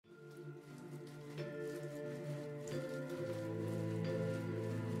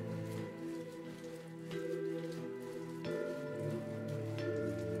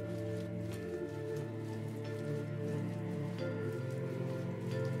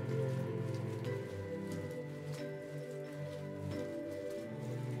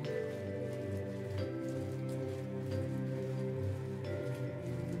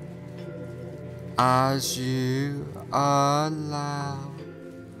as you allow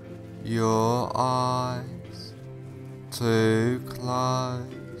your eyes to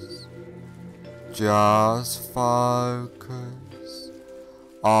close, just focus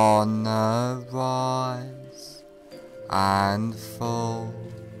on the rise and fall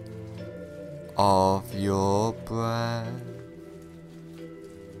of your breath,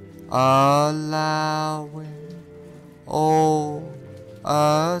 allowing all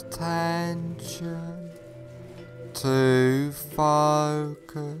attention to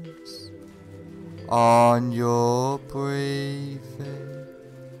focus on your breathing,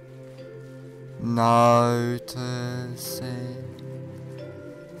 noticing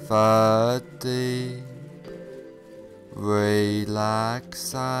the deep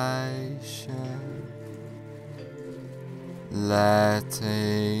relaxation,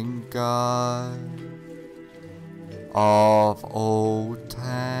 letting go of all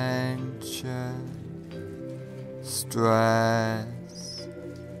tension, stress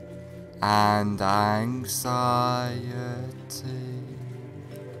and anxiety,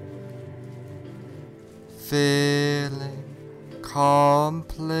 feeling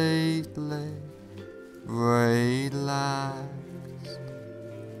completely relaxed.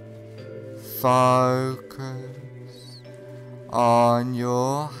 Focus on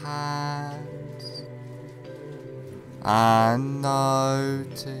your hands and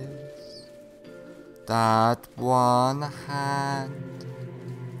notice that one hand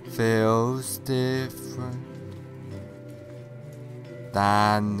feels different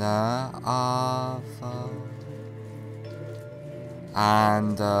than the other,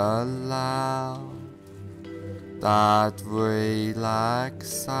 and allow that relaxation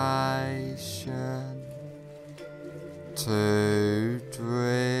to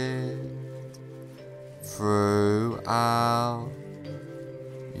drift throughout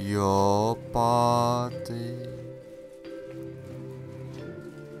your body,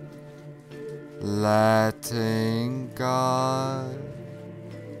 letting go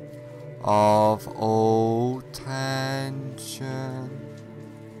of all tension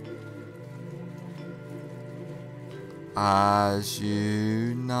as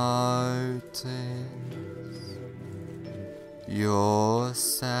you notice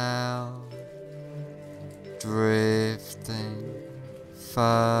yourself drifting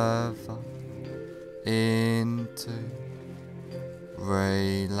further into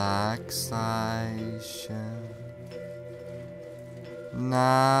relaxation.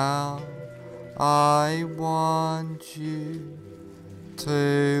 Now I want you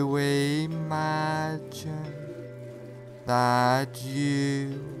to imagine that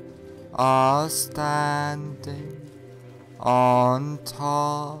you are standing on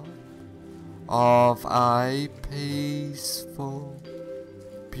top of a peaceful,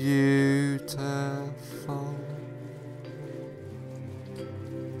 beautiful,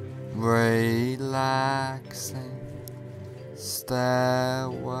 relaxing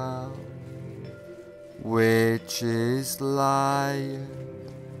stairwell, which is layered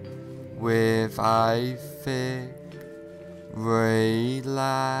with a thick,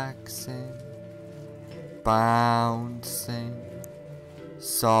 relaxing, bouncing,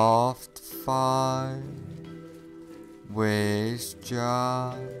 soft foam, which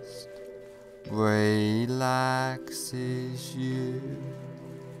just relaxes you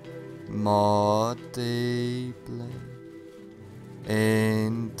more deeply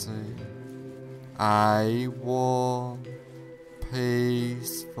into a warm,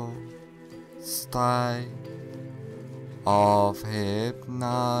 peaceful state of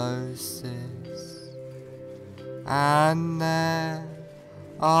hypnosis. And there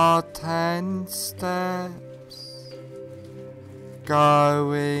are 10 steps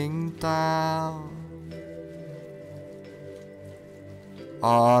going down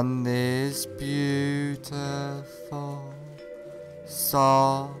on this beautiful,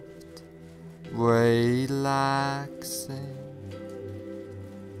 soft, relaxing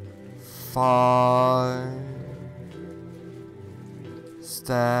foam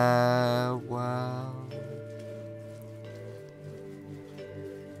stairwell.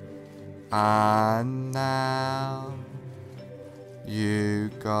 And now you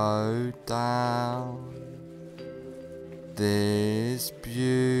go down this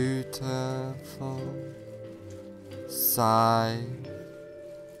beautiful, safe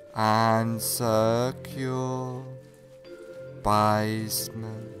and secure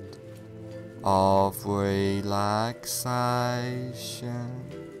basement of relaxation,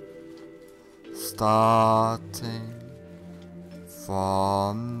 starting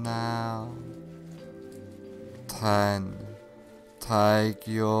from now. 10. take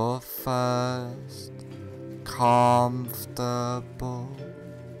your first comfortable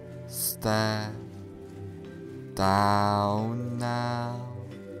step down now,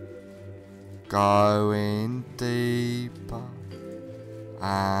 going deeper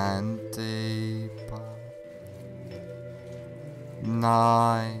and deeper.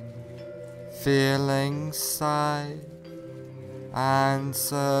 9. Feeling safe and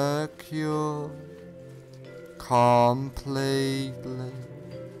secure, completely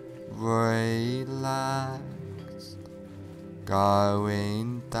relaxed,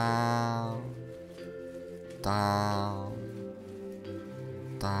 going down, down,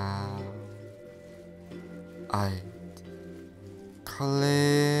 down. 8.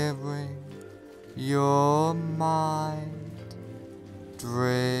 Clearing your mind,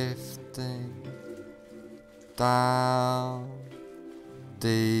 drifting down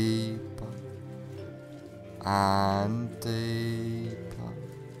deeper and deeper.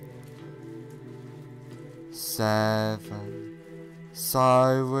 7.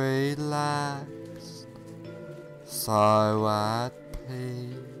 So relaxed, so at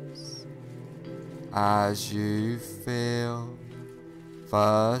peace, as you feel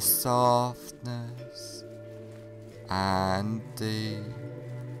the softness and deep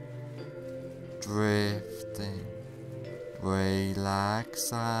drifting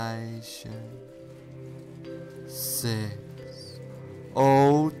relaxation. 6.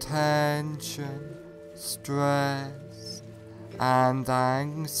 All tension, stress and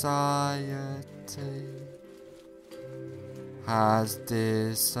anxiety has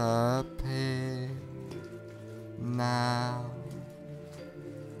disappeared now,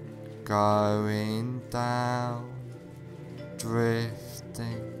 going down,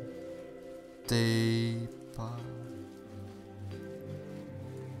 drifting deeper.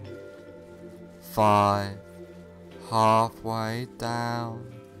 5. Halfway down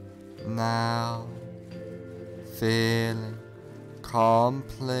now, feeling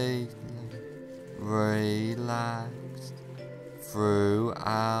completely relaxed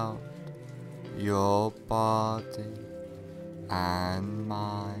throughout your body and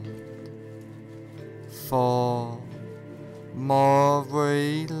mind. 4. More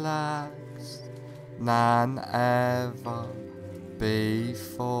relaxed than ever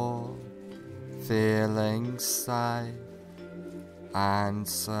before, feeling safe and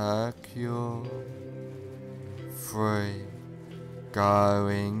secure. 3.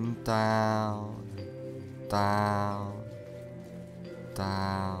 Going down, down,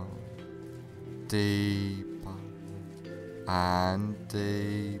 down, deeper and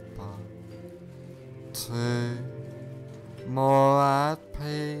deeper. 2. More at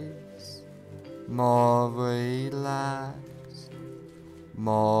peace, more relaxed,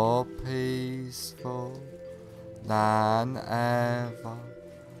 more peaceful than ever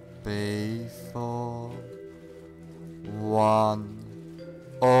before. 1.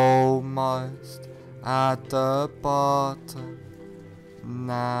 Almost at the bottom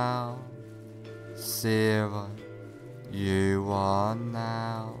now. 0. You are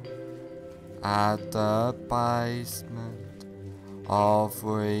now at the basement of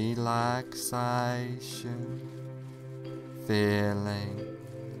relaxation, feeling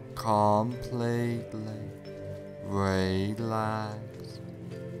completely relaxed.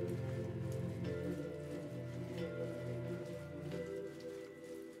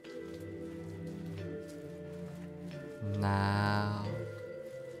 Now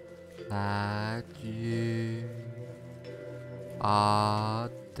that you are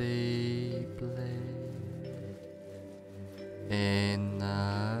deeply in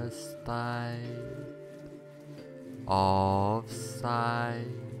a state of safe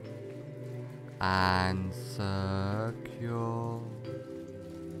and secure,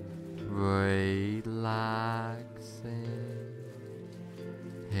 relaxing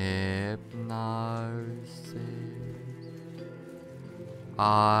hypnosis,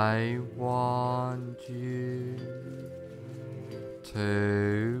 I want you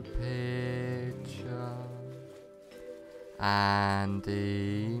to picture and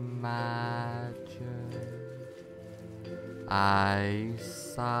imagine a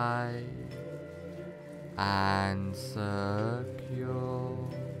safe and secure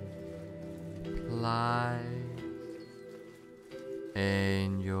place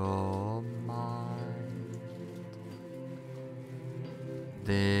in your mind.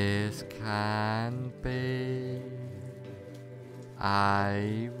 This can be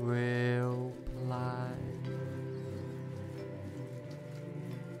a real place,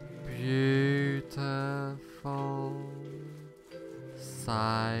 beautiful,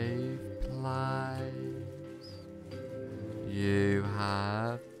 safe place you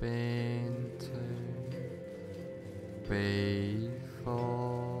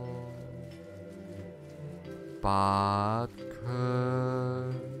but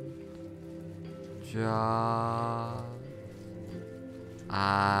could just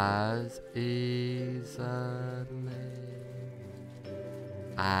as easily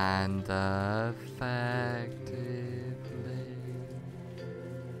and effectively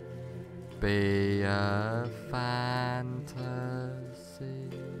be a fantasy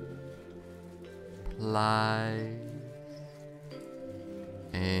place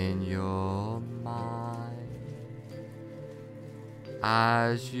in your mind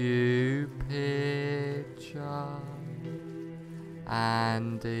as you picture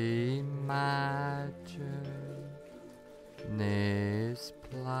and imagine this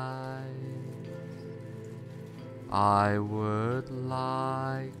place. I would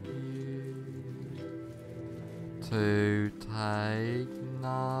like you to take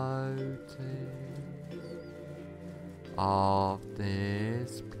notice of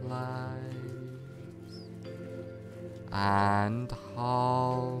this place and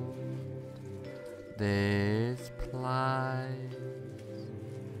hold this place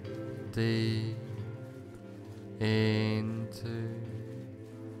deep into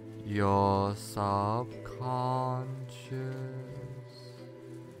your subconscious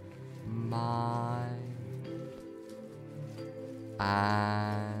mind,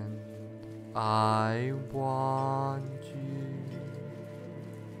 and I want you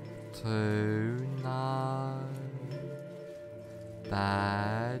to know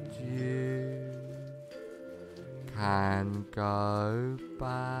that you can go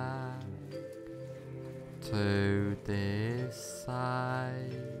back to this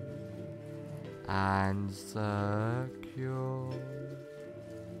safe and secure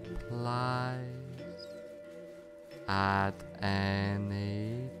place at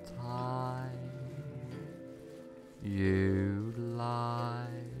any time you like,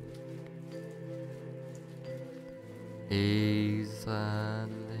 easily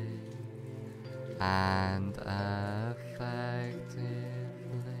and effectively.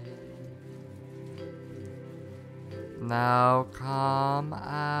 Now come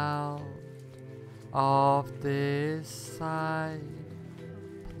out of this safe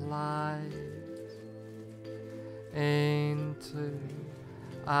place into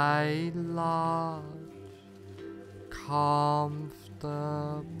a large, comfortable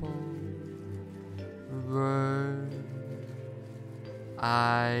room,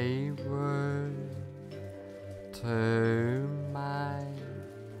 a room to make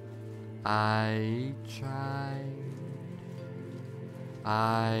a change,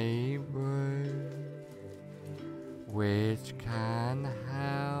 a room which can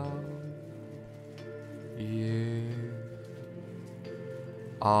help you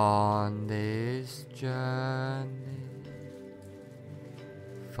on this journey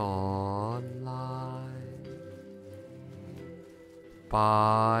for life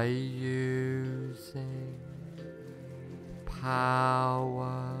by using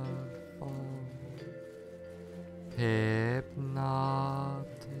powerful hypnotic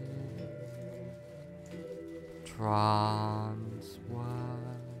trance work,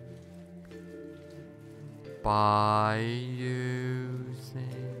 by using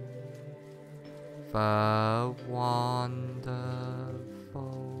the wonderful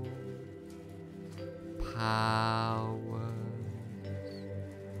powers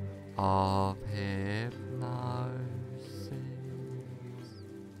of hypnosis.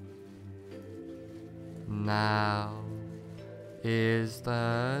 Now is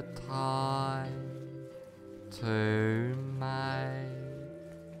the time to make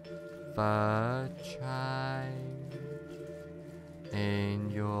the change in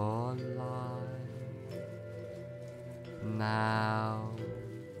your life. Now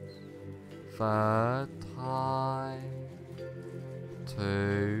the time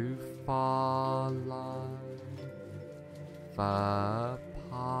to follow the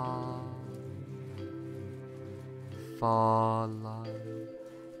path, follow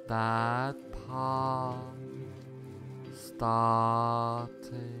that path, starting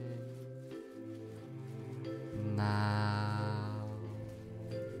now.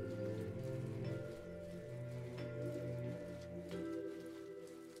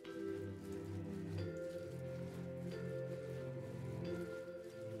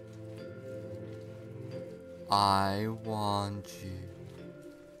 I want you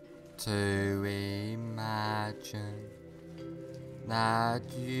to imagine that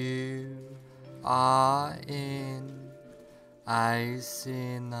you are in a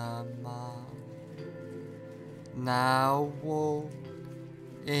cinema. Now walk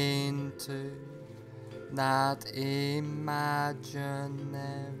into that imaginary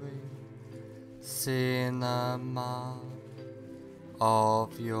cinema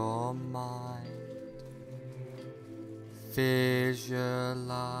of your mind. Visualize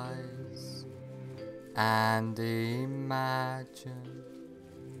and imagine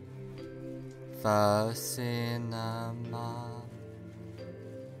the cinema.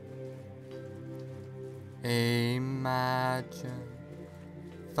 Imagine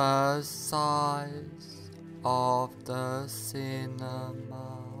the size of the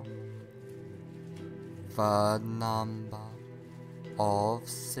cinema, the number of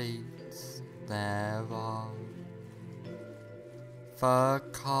seats there are, the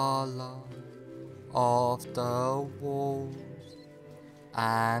color of the walls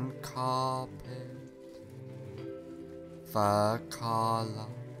and carpet, the color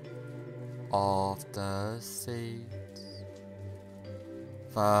of the seats,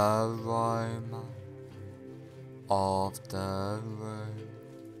 the aroma of the room,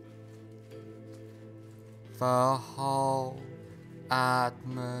 the whole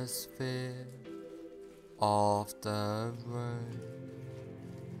atmosphere of the room.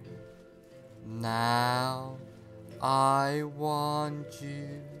 Now I want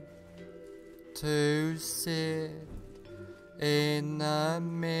you to sit in the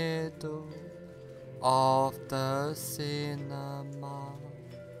middle of the cinema,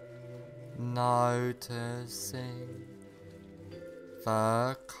 noticing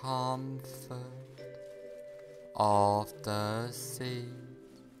the comfort of the seat.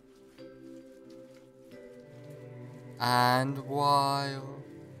 And while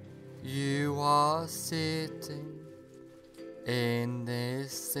you are sitting in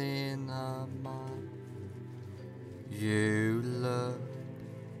this cinema, you look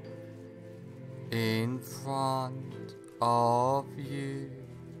in front of you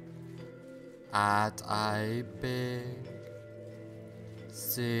at a big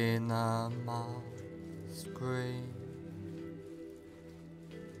cinema screen,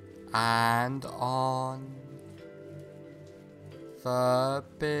 and on the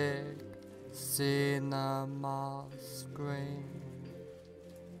big cinema screen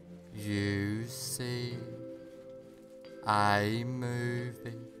you see a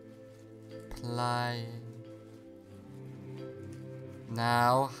movie playing.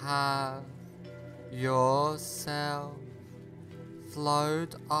 Now have yourself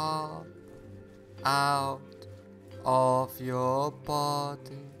float up out of your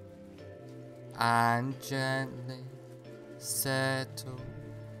body and gently settle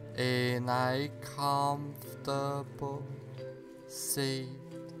in a comfortable seat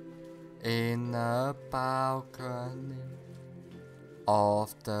in the balcony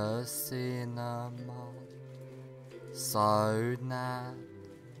of the cinema, so that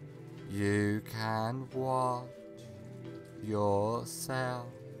you can watch yourself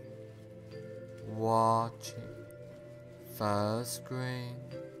watching the screen.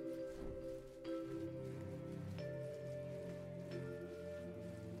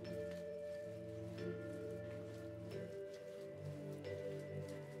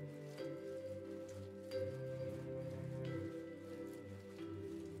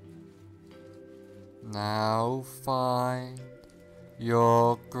 Now find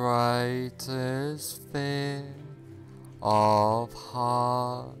your greatest fear of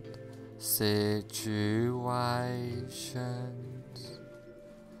hard situations.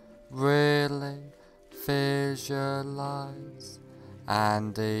 Really visualize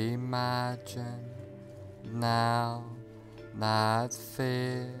and imagine now that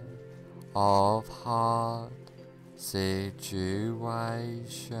fear of hard situations.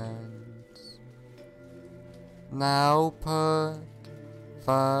 Now put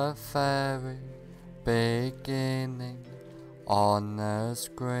the very beginning on the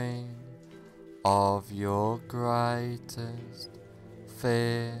screen of your greatest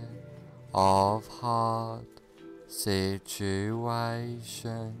fear of hard situations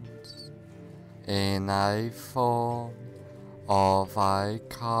in a form of a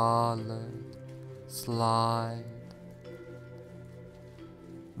colored slide.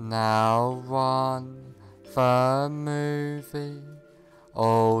 Now run the movie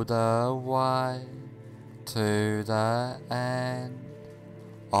all the way to the end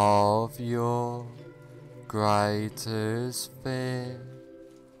of your greatest fear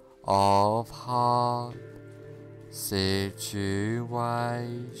of hard situations.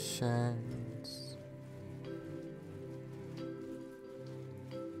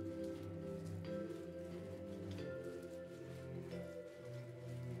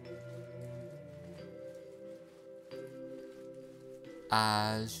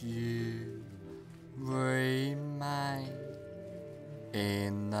 As you remain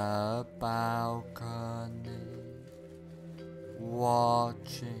in the balcony,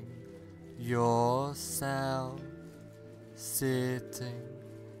 watching yourself sitting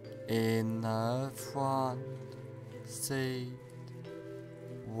in the front seat,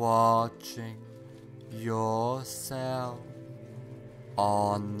 watching yourself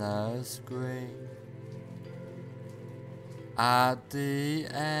on the screen. At the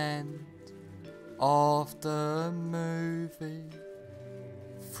end of the movie,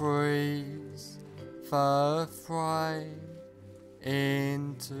 freeze the frame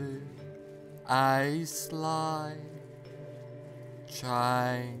into a slide,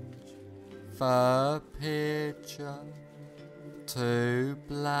 change the picture to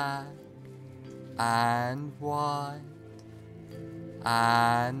black and white,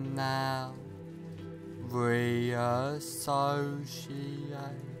 and now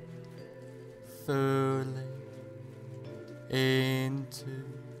reassociate fully into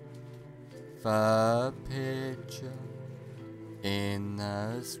the picture in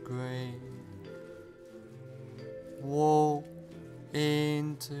the screen. Walk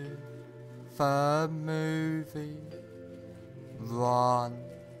into the movie, run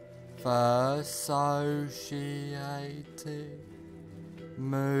the associated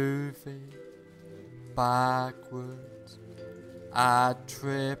movie backwards at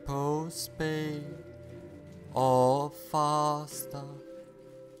triple speed or faster,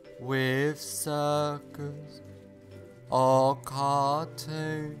 with circus or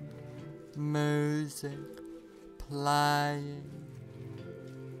cartoon music playing,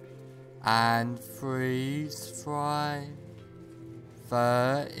 and freeze frame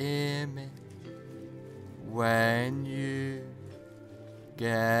the image when you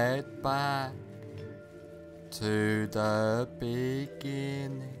get back to the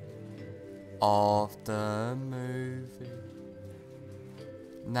beginning of the movie.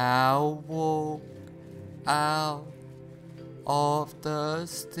 Now walk out of the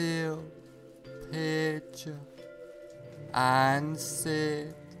still picture and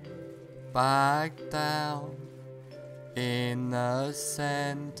sit back down in the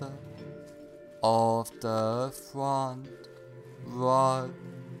center of the front row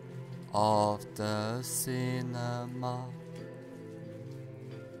of the cinema.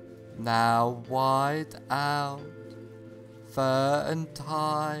 Now wide out the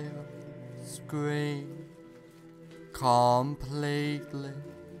entire screen, completely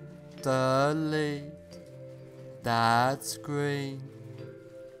delete that screen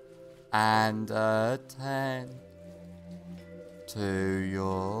and attend to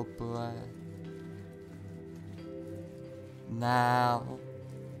your breath. Now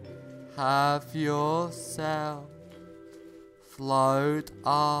have yourself float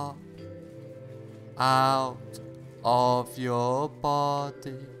up out of your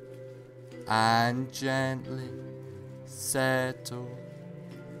body and gently settle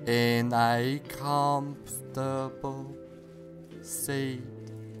in a comfortable seat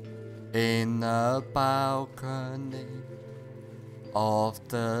in the balcony of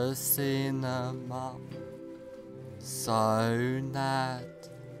the cinema, so that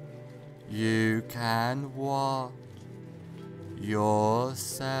you can watch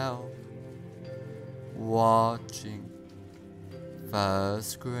yourself watching the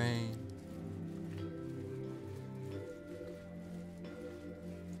screen.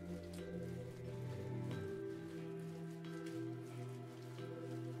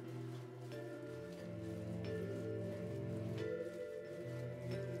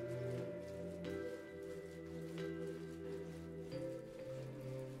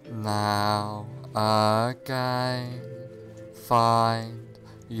 Now again, find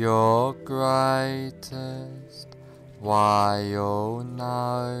your greatest while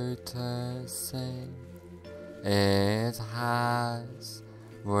noticing it has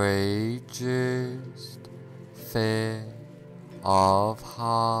reduced fear of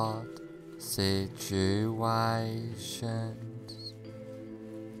hard situations.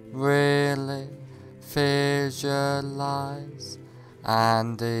 Really visualize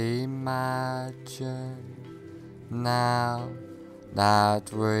and imagine now that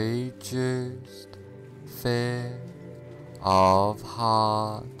reduced fear of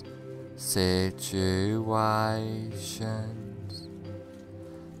hard situations.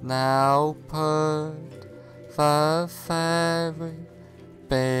 Now put the very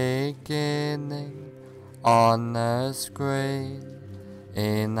beginning on the screen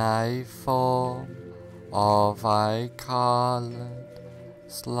in a form of a colored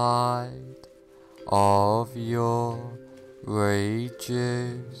slide of your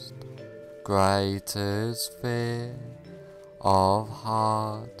reduced greatest fear of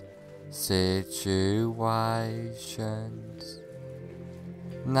hard situations.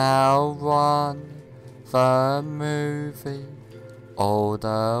 Now run the movie all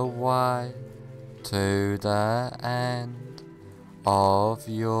the way to the end of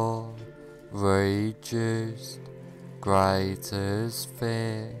your reduced greatest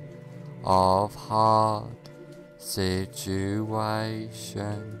fear of hard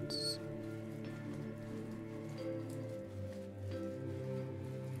situations.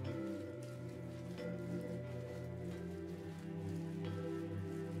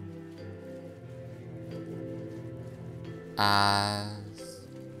 As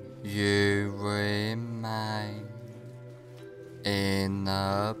you remain in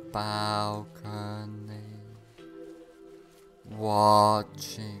the balcony,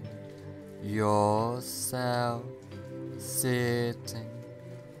 watching yourself sitting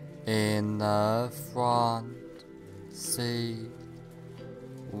in the front seat,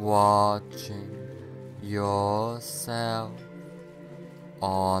 watching yourself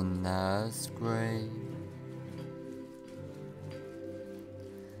on the screen.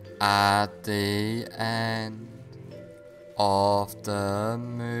 At the end of the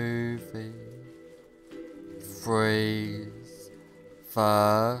movie, freeze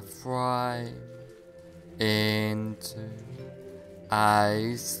the frame into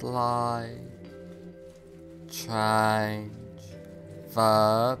a slide, change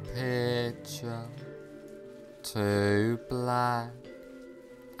the picture to black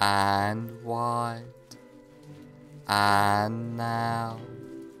and white, and now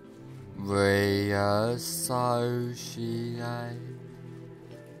reassociate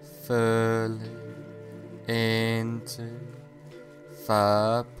fully into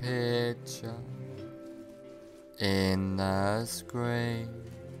the picture in the screen.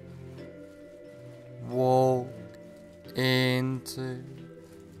 Walk into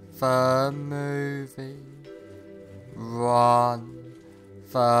the movie, run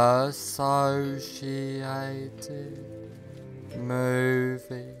the associated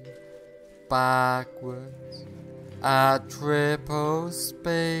movie backwards at triple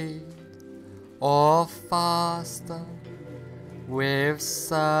speed or faster with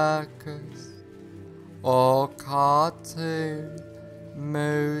circus or cartoon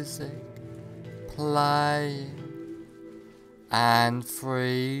music playing, and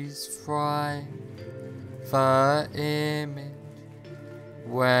freeze frame the image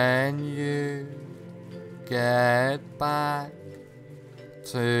when you get back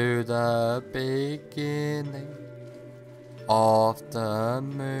to the beginning of the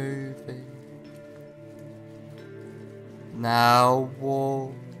movie. Now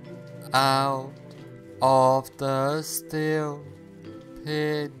walk out of the still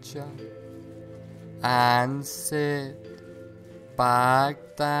picture and sit back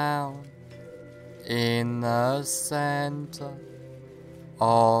down in the center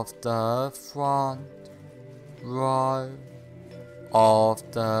of the front row of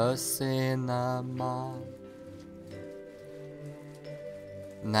the cinema.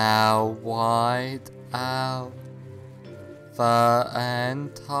 Now wide out the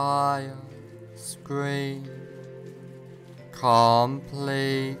entire screen,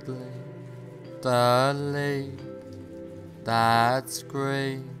 completely delete that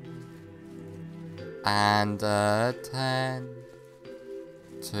screen and attend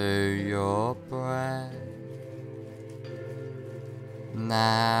to your breath.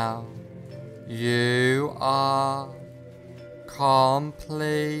 Now you are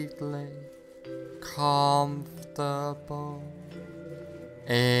completely comfortable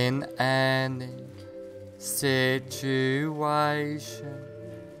in any situation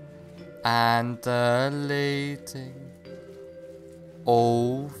and deleting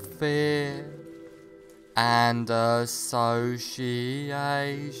all fear and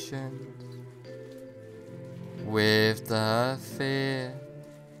associations with the fear,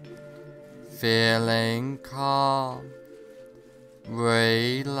 feeling calm,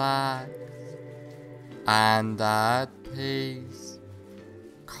 relaxed, and at peace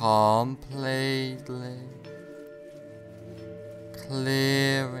completely,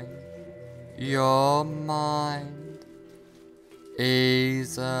 clearing your mind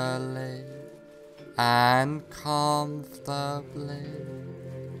easily and comfortably.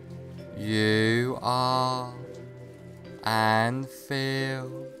 You are and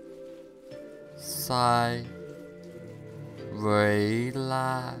feel safe,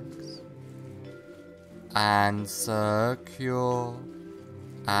 relaxed, and secure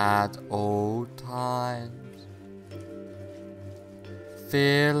at all times,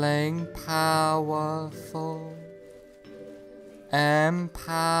 feeling powerful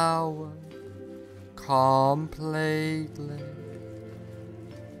empowered completely,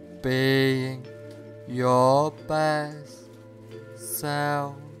 being your best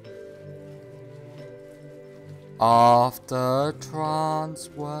self. After trance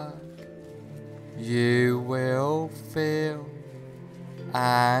work, you will feel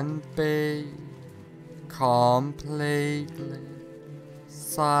and be completely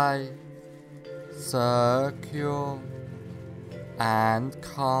safe, secure, and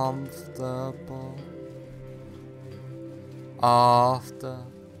comfortable. After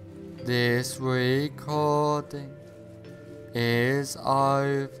this recording is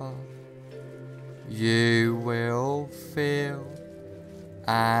over, you will feel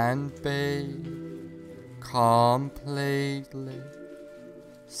and be completely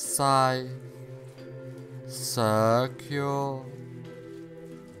safe, secure,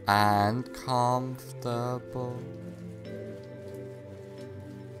 and comfortable.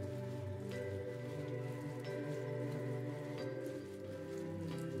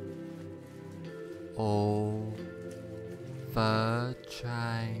 All the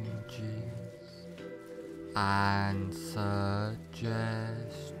changes and suggestions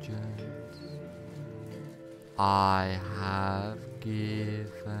I have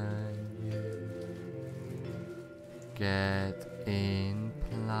given you get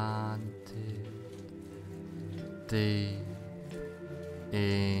implanted deep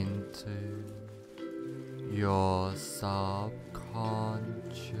into your subconscious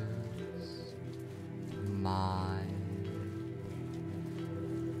mind.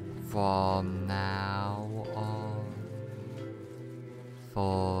 From now on,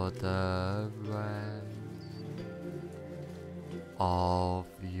 for the rest of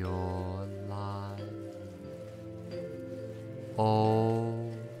your life,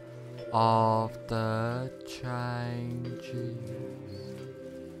 all of the changes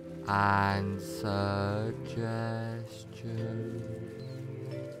and suggestions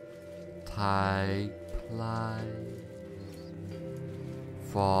take place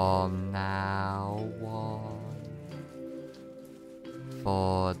from now on,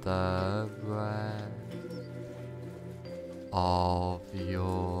 for the rest of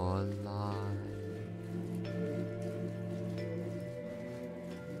your life.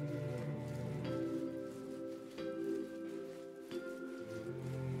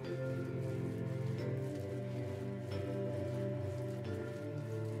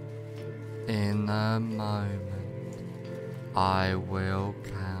 In a moment, I will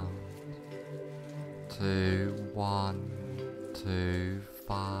count to 1 to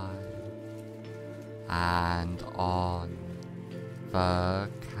 5, and on the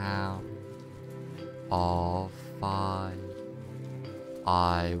count of 5,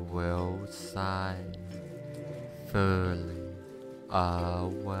 I will say, fully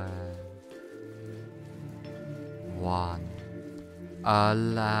aware. 1.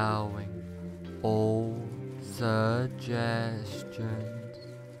 Allowing all suggestions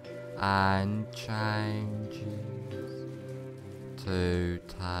and changes to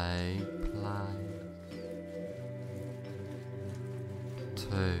take place. 2.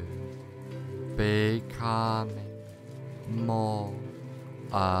 Becoming more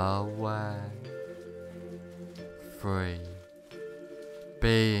aware. 3.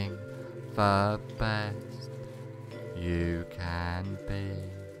 Being the best you can be.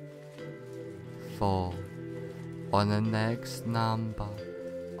 4. On the next number,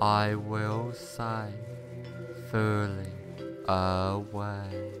 I will say, fully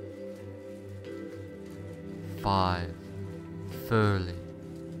aware. 5. Fully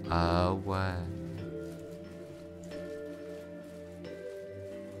aware.